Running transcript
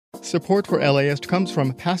Support for LAist comes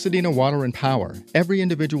from Pasadena Water and Power. Every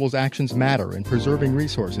individual's actions matter in preserving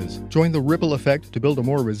resources. Join the ripple effect to build a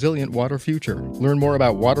more resilient water future. Learn more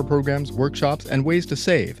about water programs, workshops, and ways to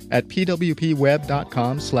save at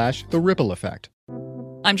pwpweb.com/the ripple effect.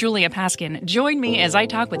 I'm Julia Paskin. Join me as I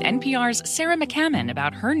talk with NPR's Sarah McCammon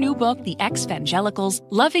about her new book, The Ex-Vangelicals,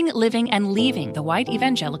 Loving, Living, and Leaving the White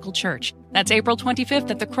Evangelical Church. That's April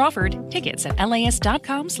 25th at the Crawford. Tickets at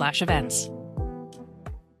laist.com/events.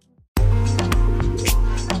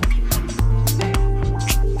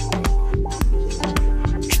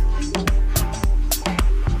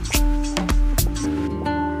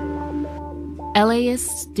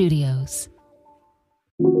 LAist Studios.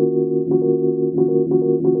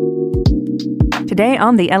 Today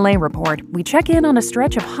on the LA Report, we check in on a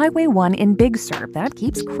stretch of Highway 1 in Big Sur that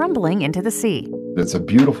keeps crumbling into the sea. It's a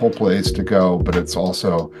beautiful place to go, but it's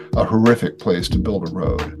also a horrific place to build a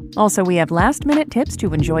road. Also, we have last-minute tips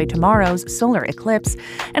to enjoy tomorrow's solar eclipse.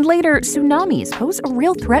 And later, tsunamis pose a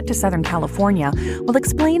real threat to Southern California. We'll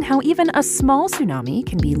explain how even a small tsunami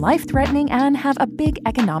can be life-threatening and have a big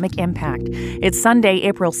economic impact. It's Sunday,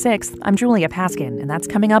 April 6th. I'm Julia Paskin, and that's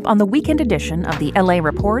coming up on the weekend edition of the LA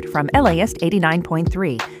Report from LAist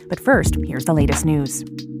 89.3. But first, here's the latest news.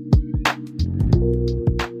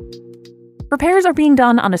 Repairs are being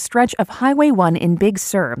done on a stretch of Highway 1 in Big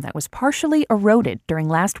Sur that was partially eroded during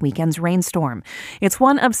last weekend's rainstorm. It's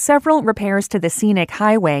one of several repairs to the scenic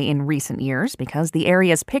highway in recent years because the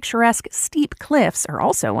area's picturesque steep cliffs are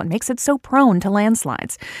also what makes it so prone to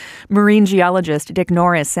landslides. Marine geologist Dick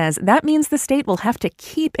Norris says that means the state will have to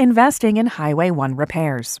keep investing in Highway 1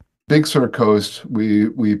 repairs. Big Sur Coast,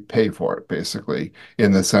 we pay for it, basically,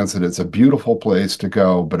 in the sense that it's a beautiful place to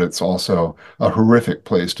go, but it's also a horrific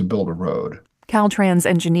place to build a road. Caltrans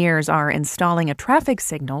engineers are installing a traffic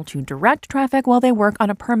signal to direct traffic while they work on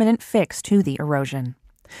a permanent fix to the erosion.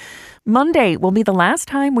 Monday will be the last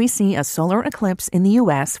time we see a solar eclipse in the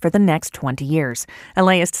U.S. for the next 20 years.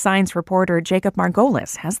 LAist science reporter Jacob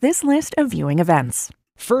Margolis has this list of viewing events.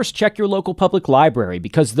 First, check your local public library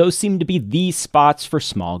because those seem to be the spots for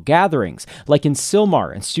small gatherings, like in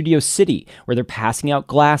Sylmar and Studio City, where they're passing out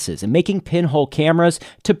glasses and making pinhole cameras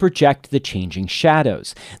to project the changing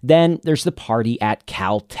shadows. Then there's the party at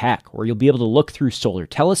Caltech, where you'll be able to look through solar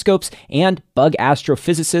telescopes and bug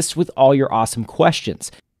astrophysicists with all your awesome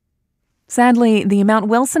questions. Sadly, the Mount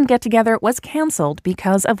Wilson get-together was canceled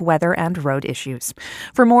because of weather and road issues.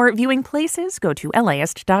 For more viewing places, go to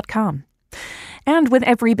laist.com. And with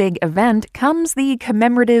every big event comes the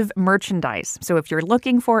commemorative merchandise. So if you're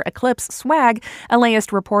looking for Eclipse swag,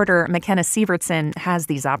 LAist reporter McKenna Sievertson has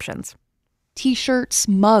these options. T-shirts,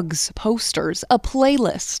 mugs, posters, a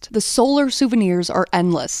playlist. The solar souvenirs are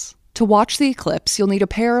endless. To watch the eclipse, you'll need a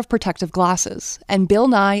pair of protective glasses. And Bill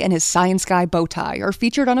Nye and his Science Guy bow tie are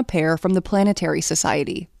featured on a pair from the Planetary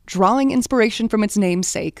Society. Drawing inspiration from its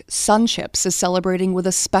namesake, Sun Chips is celebrating with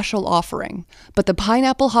a special offering. But the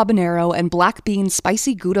pineapple habanero and black bean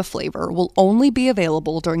spicy Gouda flavor will only be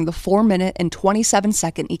available during the 4-minute and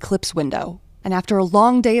 27-second eclipse window. And after a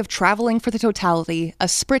long day of traveling for the totality, a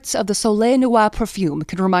spritz of the Soleil Noir perfume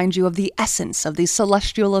can remind you of the essence of these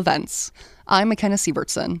celestial events. I'm McKenna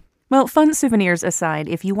Sievertson. Well, fun souvenirs aside,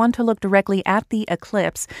 if you want to look directly at the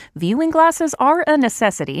eclipse, viewing glasses are a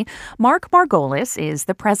necessity. Mark Margolis is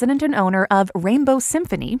the president and owner of Rainbow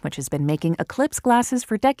Symphony, which has been making eclipse glasses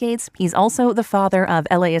for decades. He's also the father of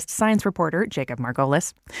LAist science reporter Jacob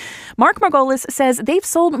Margolis. Mark Margolis says they've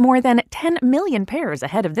sold more than 10 million pairs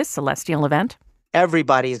ahead of this celestial event.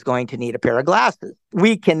 Everybody is going to need a pair of glasses.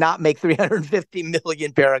 We cannot make 350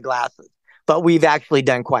 million pair of glasses, but we've actually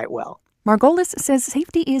done quite well. Margolis says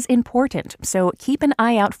safety is important, so keep an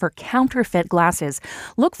eye out for counterfeit glasses.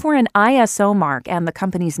 Look for an ISO mark and the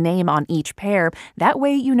company's name on each pair. That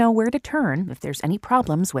way you know where to turn if there's any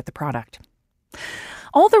problems with the product.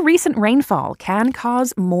 All the recent rainfall can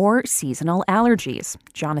cause more seasonal allergies.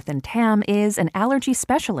 Jonathan Tam is an allergy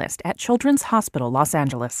specialist at Children's Hospital Los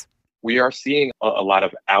Angeles. We are seeing a lot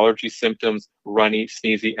of allergy symptoms, runny,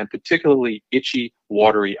 sneezy, and particularly itchy,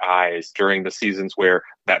 watery eyes during the seasons where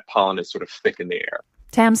that pollen is sort of thick in the air.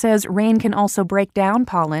 Tam says rain can also break down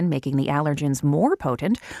pollen, making the allergens more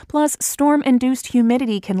potent. Plus, storm-induced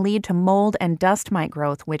humidity can lead to mold and dust mite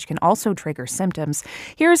growth, which can also trigger symptoms.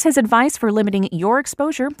 Here's his advice for limiting your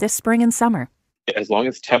exposure this spring and summer. As long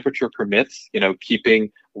as temperature permits,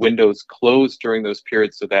 keeping windows closed during those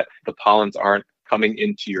periods so that the pollens aren't coming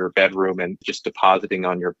into your bedroom and just depositing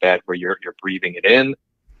on your bed where you're breathing it in.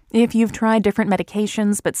 If you've tried different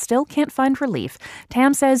medications but still can't find relief,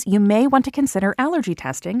 Tam says you may want to consider allergy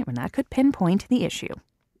testing, and that could pinpoint the issue.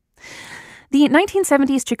 The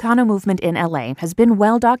 1970s Chicano movement in LA has been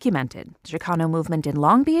well documented. The Chicano movement in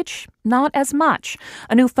Long Beach, not as much.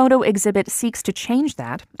 A new photo exhibit seeks to change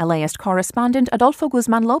that. LAist correspondent Adolfo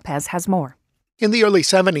Guzman Lopez has more. In the early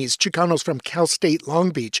 70s, Chicanos from Cal State Long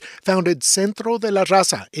Beach founded Centro de la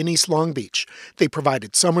Raza in East Long Beach. They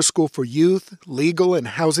provided summer school for youth, legal and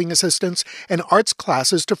housing assistance, and arts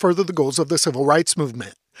classes to further the goals of the civil rights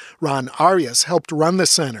movement. Ron Arias helped run the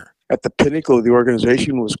center. At the pinnacle of the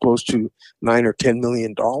organization was close to $9 or $10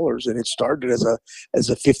 million, and it started as a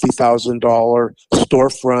 $50,000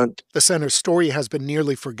 storefront. The center's story has been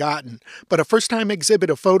nearly forgotten, but a first-time exhibit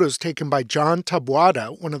of photos taken by John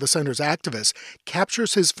Tabuada, one of the center's activists,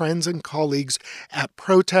 captures his friends and colleagues at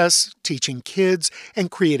protests, teaching kids, and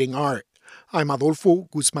creating art. I'm Adolfo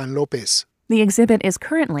Guzman Lopez. The exhibit is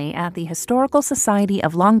currently at the Historical Society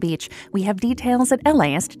of Long Beach. We have details at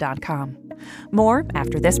LAist.com. More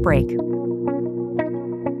after this break.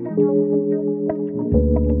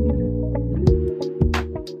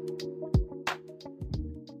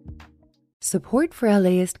 Support for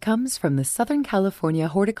LAist comes from the Southern California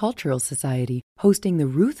Horticultural Society, hosting the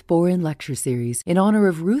Ruth Boren Lecture Series in honor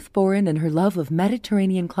of Ruth Boren and her love of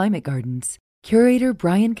Mediterranean climate gardens. Curator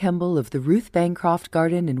Brian Kemble of the Ruth Bancroft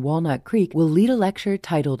Garden in Walnut Creek will lead a lecture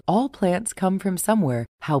titled All Plants Come From Somewhere,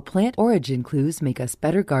 How Plant Origin Clues Make Us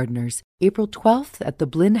Better Gardeners, April 12th at the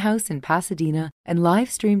Blinn House in Pasadena and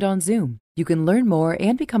live streamed on Zoom. You can learn more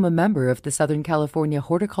and become a member of the Southern California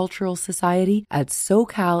Horticultural Society at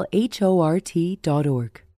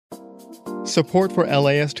socalhort.org. Support for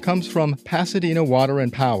LAist comes from Pasadena Water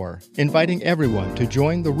and Power, inviting everyone to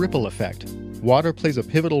join the ripple effect. Water plays a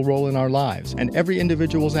pivotal role in our lives, and every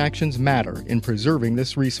individual's actions matter in preserving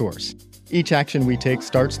this resource. Each action we take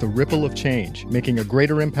starts the ripple of change, making a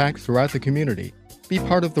greater impact throughout the community. Be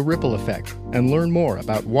part of the ripple effect and learn more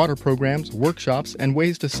about water programs, workshops, and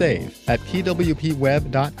ways to save at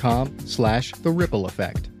pwpweb.com/the ripple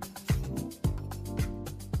effect.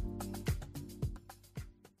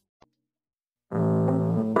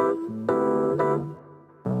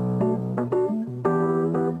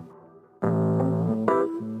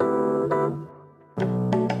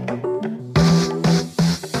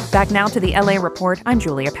 Back now to the LA Report, I'm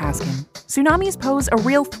Julia Paskin. Tsunamis pose a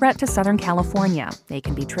real threat to Southern California. They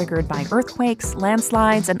can be triggered by earthquakes,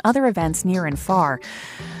 landslides, and other events near and far.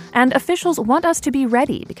 And officials want us to be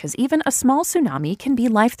ready because even a small tsunami can be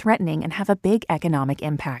life-threatening and have a big economic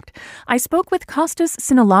impact. I spoke with Kostas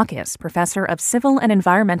Sinolakis, professor of civil and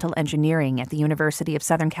environmental engineering at the University of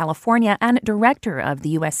Southern California and director of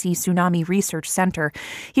the USC Tsunami Research Center.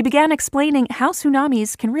 He began explaining how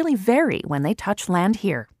tsunamis can really vary when they touch land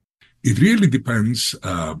here. It really depends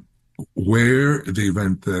where the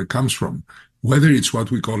event comes from. Whether it's what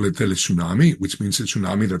we call a tele-tsunami, which means a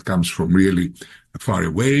tsunami that comes from really far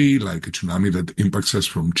away, like a tsunami that impacts us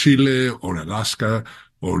from Chile or Alaska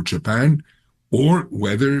or Japan, or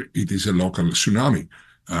whether it is a local tsunami.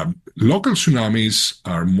 Local tsunamis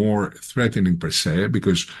are more threatening per se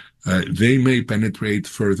because they may penetrate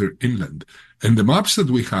further inland. And the maps that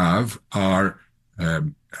we have are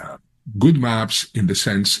good maps in the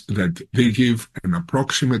sense that they give an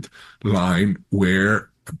approximate line where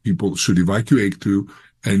people should evacuate to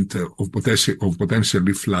and of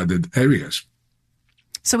potentially flooded areas.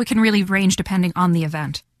 So it can really range depending on the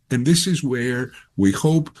event. And this is where we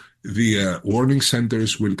hope the warning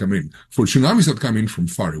centers will come in. For tsunamis that come in from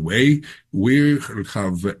far away, we'll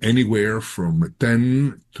have anywhere from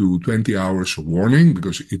 10 to 20 hours of warning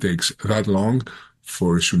because it takes that long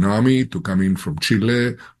for a tsunami to come in from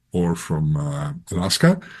Chile or from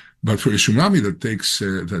Alaska. But for a tsunami that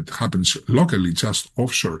happens locally, just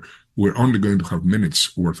offshore, we're only going to have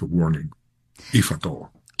minutes worth of warning, if at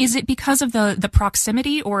all. Is it because of the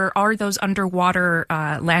proximity, or are those underwater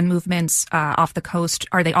land movements off the coast,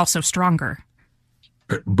 are they also stronger?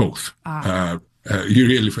 Both. You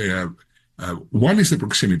really, one is the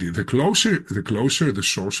proximity. The closer the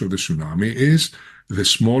source of the tsunami is, the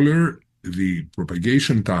smaller the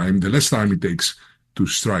propagation time, the less time it takes to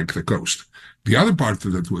strike the coast. The other part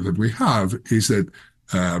that we have is that,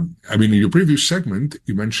 in your previous segment,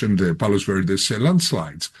 you mentioned the Palos Verdes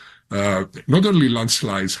landslides. Not only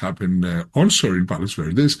landslides happen onshore in Palos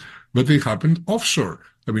Verdes, but they happen offshore.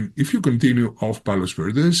 If you continue off Palos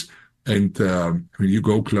Verdes and you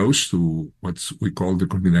go close to what we call the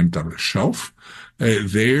continental shelf,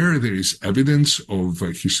 there is evidence of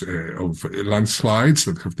landslides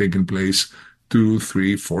that have taken place 2,000,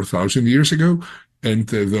 3,000, 4,000 years ago, and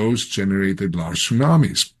those generated large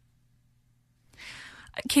tsunamis.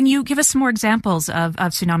 Can you give us some more examples of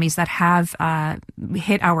tsunamis that have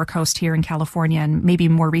hit our coast here in California and maybe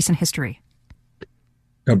more recent history?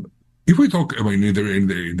 In if we talk, I mean, in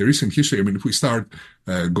the recent history, I mean, if we start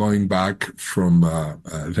going back from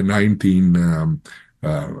the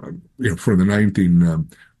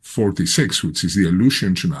 1946, which is the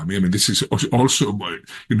Aleutian tsunami. I mean, this is also,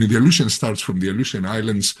 the Aleutian starts from the Aleutian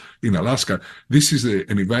Islands in Alaska. This is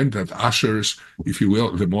an event that ushers, if you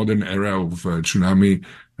will, the modern era of tsunami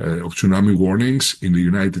warnings in the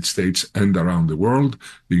United States and around the world.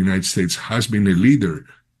 The United States has been a leader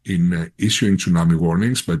in issuing tsunami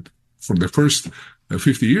warnings, but for the first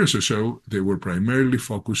 50 years or so, they were primarily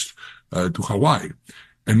focused to Hawaii.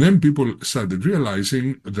 And then people started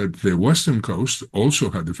realizing that the western coast also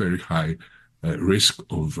had a very high risk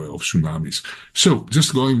of tsunamis. So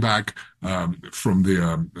just going back from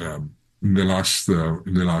in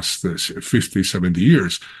the last 50, 70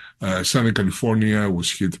 years, Southern California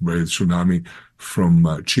was hit by a tsunami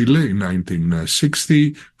from Chile in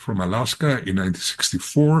 1960, from Alaska in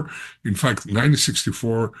 1964. In fact,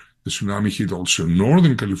 1964, the tsunami hit also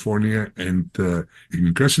Northern California and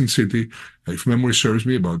in Crescent City. If memory serves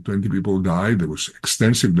me, about 20 people died. There was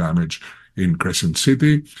extensive damage in Crescent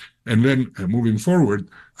City. And then moving forward,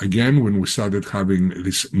 again, when we started having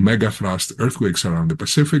these mega thrust earthquakes around the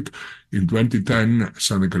Pacific, in 2010,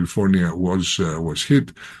 Southern California was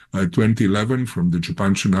hit. 2011 from the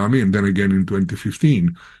Japan tsunami, and then again in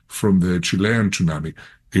 2015 from the Chilean tsunami.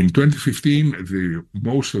 In 2015,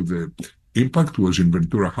 most of the impact was in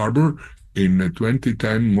Ventura Harbor. In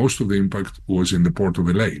 2010, most of the impact was in the port of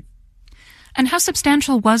LA. And how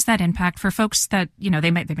substantial was that impact for folks that,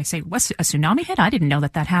 they may say, what's a tsunami hit? I didn't know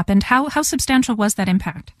that happened. How substantial was that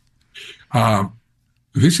impact?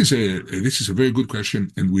 This is a very good question,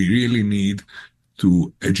 and we really need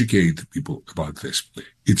to educate people about this.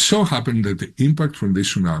 It so happened that the impact from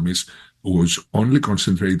these tsunamis was only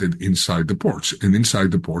concentrated inside the ports. And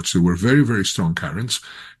inside the ports, there were very, very strong currents.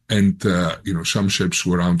 And, some ships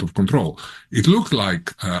were out of control. It looked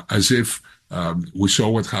like as if we saw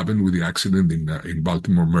what happened with the accident in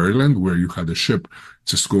Baltimore, Maryland, where you had a ship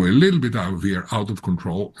just go a little bit out of the air, out of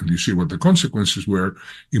control, and you see what the consequences were.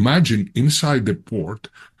 Imagine inside the port,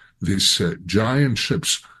 these giant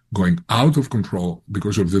ships going out of control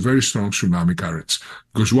because of the very strong tsunami currents.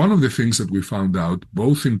 Because one of the things that we found out,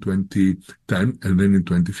 both in 2010 and then in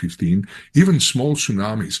 2015, even small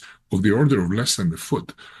tsunamis of the order of less than a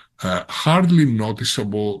foot, hardly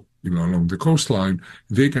noticeable, along the coastline,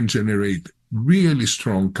 they can generate really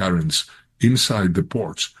strong currents inside the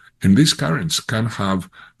ports. And these currents can have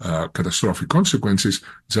catastrophic consequences,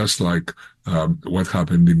 just like what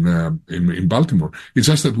happened in Baltimore. It's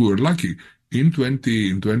just that we were lucky. In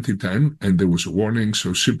 2010, and there was a warning,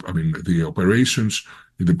 so the operations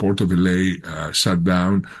in the port of LA shut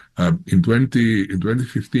down. In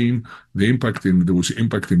 2015, there was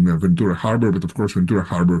impact in Ventura Harbor, but of course Ventura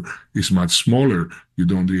Harbor is much smaller. You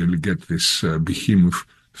don't really get this behemoth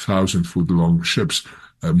 1,000-foot long ships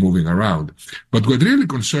moving around. But what really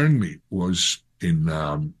concerned me was in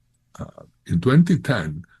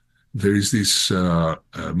 2010, there is this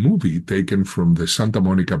movie taken from the Santa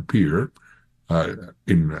Monica Pier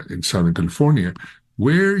in Southern California,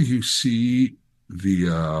 where you see the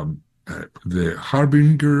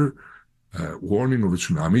harbinger warning of a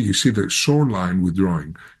tsunami. You see the shoreline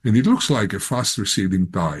withdrawing, and it looks like a fast receding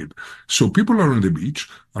tide. So people are on the beach.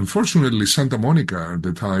 Unfortunately, Santa Monica at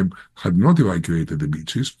the time had not evacuated the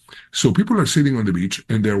beaches. So people are sitting on the beach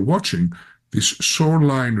and they're watching this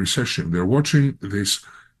shoreline recession. They're watching this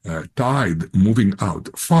tide moving out,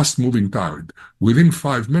 fast moving tide. Within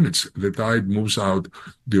 5 minutes, the tide moves out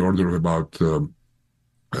the order of about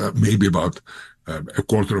maybe about a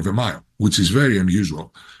quarter of a mile, which is very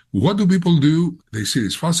unusual. What do people do? They see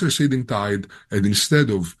this fast receding tide, and instead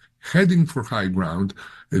of heading for high ground,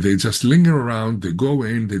 they just linger around, they go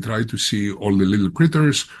in, they try to see all the little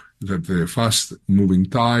critters that the fast moving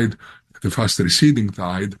tide, the fast receding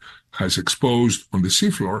tide has exposed on the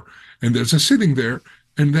seafloor, and they're just sitting there.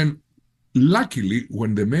 And then, luckily,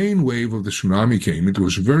 when the main wave of the tsunami came, it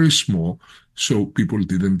was very small, so people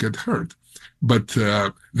didn't get hurt. But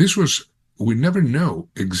we never know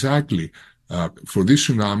exactly, for these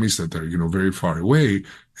tsunamis that are, very far away,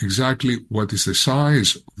 exactly what is the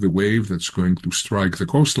size of the wave that's going to strike the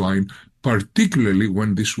coastline, particularly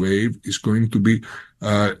when this wave is going to be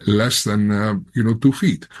less than 2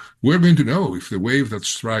 feet. We're going to know if the wave that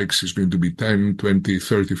strikes is going to be 10, 20,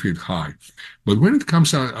 30 feet high. But when it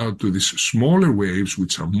comes out to these smaller waves,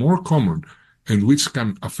 which are more common and which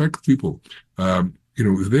can affect people,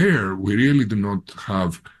 there we really do not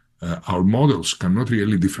have our models cannot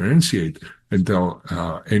really differentiate and tell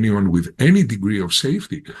anyone with any degree of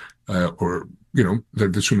safety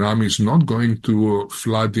that the tsunami is not going to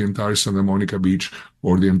flood the entire Santa Monica beach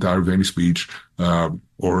or the entire Venice beach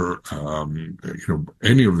or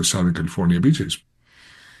any of the Southern California beaches.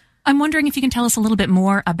 I'm wondering if you can tell us a little bit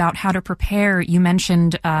more about how to prepare. You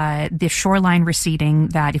mentioned the shoreline receding,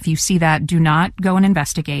 that if you see that, do not go and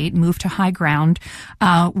investigate, move to high ground.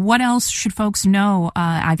 What else should folks know,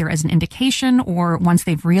 either as an indication or once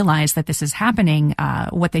they've realized that this is happening,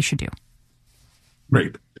 what they should do?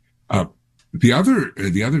 Right. The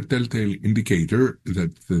other telltale indicator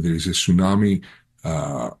that there is a tsunami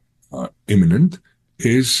imminent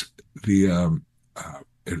is an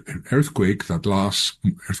earthquake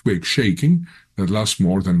shaking that lasts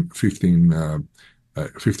more than 15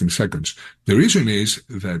 seconds. The reason is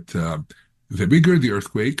that the bigger the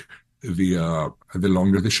earthquake, the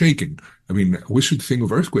longer the shaking. I mean, we should think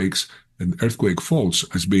of earthquakes and earthquake faults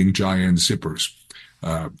as being giant zippers.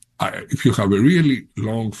 If you have a really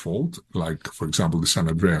long fault, like, for example, the San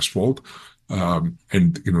Andreas fault, you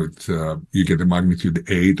get a magnitude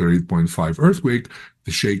 8 or 8.5 earthquake,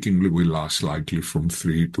 the shaking will last likely from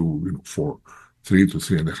 3 to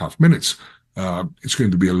 3.5 minutes. It's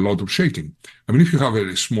going to be a lot of shaking. I mean, if you have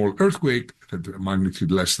a small earthquake at a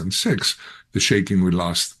magnitude less than 6, the shaking will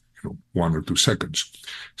last 1 or 2 seconds.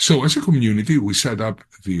 So as a community, we set up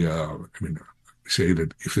say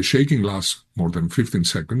that if the shaking lasts more than 15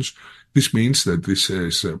 seconds, this means that this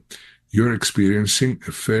is you're experiencing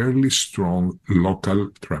a fairly strong local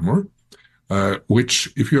tremor,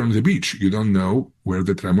 which, if you're on the beach, you don't know where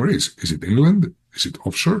the tremor is. Is it inland? Is it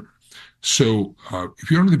offshore? So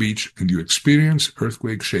if you're on the beach and you experience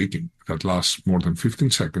earthquake shaking that lasts more than 15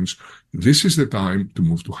 seconds, this is the time to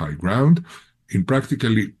move to high ground. In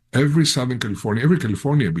practically every Southern California, every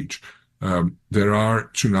California beach, there are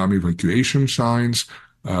tsunami evacuation signs,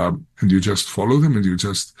 and you just follow them and you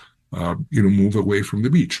just move away from the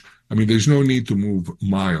beach. I mean, there's no need to move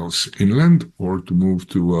miles inland or to move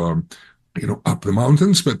to, up the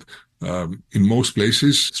mountains, but in most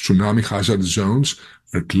places, tsunami hazard zones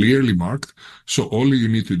are clearly marked. So all you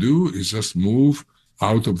need to do is just move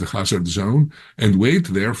out of the hazard zone and wait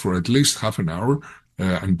there for at least half an hour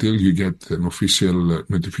until you get an official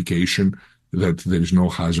notification that there is no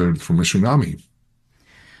hazard from a tsunami.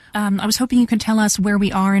 I was hoping you could tell us where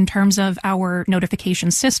we are in terms of our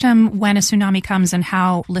notification system, when a tsunami comes, and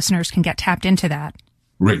how listeners can get tapped into that.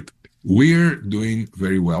 Right. We're doing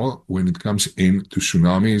very well when it comes in to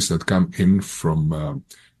tsunamis that come in from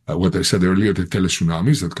what I said earlier, the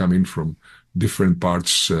tele-tsunamis that come in from different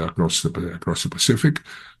parts across the Pacific.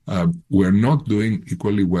 We're not doing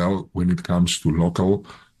equally well when it comes to local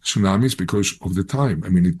tsunamis because of the time. I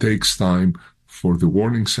mean, it takes time for the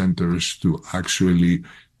warning centers to actually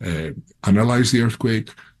analyze the earthquake,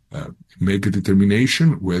 make a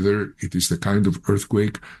determination whether it is the kind of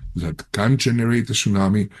earthquake that can generate a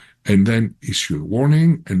tsunami, and then issue a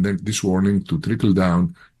warning, and then this warning to trickle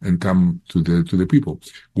down and come to the people.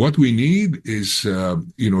 What we need is,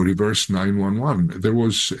 reverse 911. There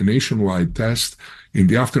was a nationwide test in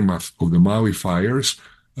the aftermath of the Maui fires.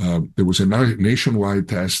 There was a nationwide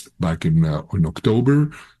test back in October.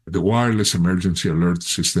 The wireless emergency alert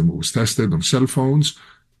system was tested on cell phones,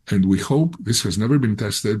 and we hope this has never been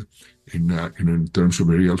tested in terms of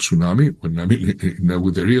a real tsunami,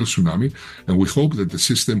 with a real tsunami, and we hope that the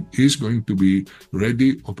system is going to be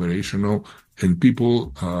ready, operational, and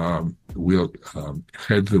people will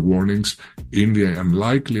heed the warnings in the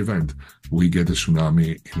unlikely event we get a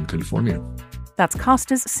tsunami in California. That's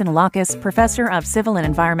Kostas Sinolakis, professor of civil and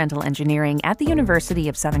environmental engineering at the University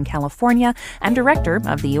of Southern California and director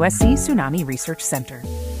of the USC Tsunami Research Center.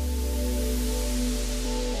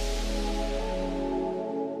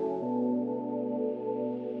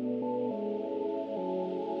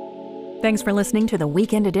 Thanks for listening to the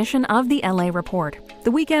weekend edition of the LA Report.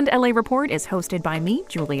 The Weekend LA Report is hosted by me,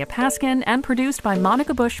 Julia Paskin, and produced by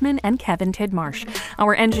Monica Bushman and Kevin Tidmarsh.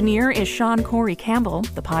 Our engineer is Sean Corey Campbell.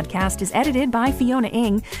 The podcast is edited by Fiona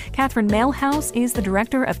Ng. Catherine Mailhouse is the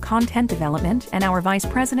director of content development, and our vice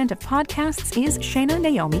president of podcasts is Shana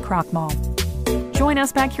Naomi Krochmal. Join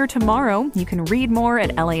us back here tomorrow. You can read more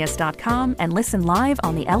at LAist.com and listen live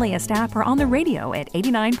on the LAist app or on the radio at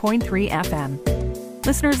 89.3 FM.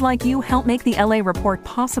 Listeners like you help make the LA Report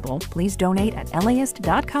possible. Please donate at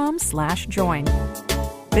LAist.com/join.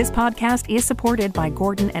 This podcast is supported by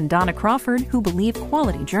Gordon and Donna Crawford, who believe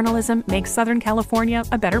quality journalism makes Southern California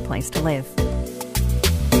a better place to live.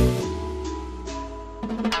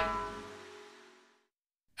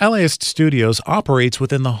 LAist Studios operates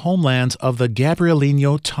within the homelands of the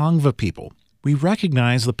Gabrielino Tongva people. we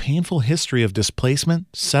recognize the painful history of displacement,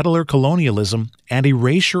 settler colonialism, and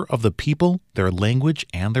erasure of the people, their language,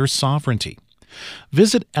 and their sovereignty.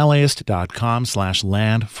 Visit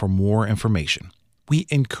laist.com/land for more information. We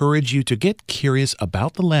encourage you to get curious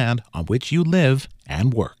about the land on which you live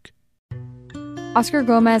and work. Oscar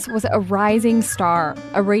Gomez was a rising star,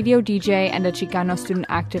 a radio DJ and a Chicano student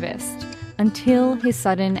activist, until his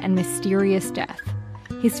sudden and mysterious death.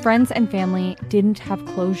 His friends and family didn't have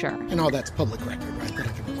closure. And all that's public record, right, that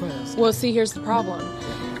I can request. Well, see, here's the problem.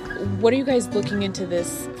 What are you guys looking into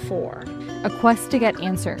this for? A quest to get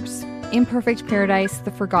answers. Imperfect Paradise,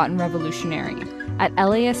 The Forgotten Revolutionary, at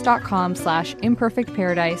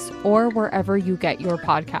laist.com/imperfectparadise or wherever you get your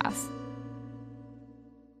podcasts.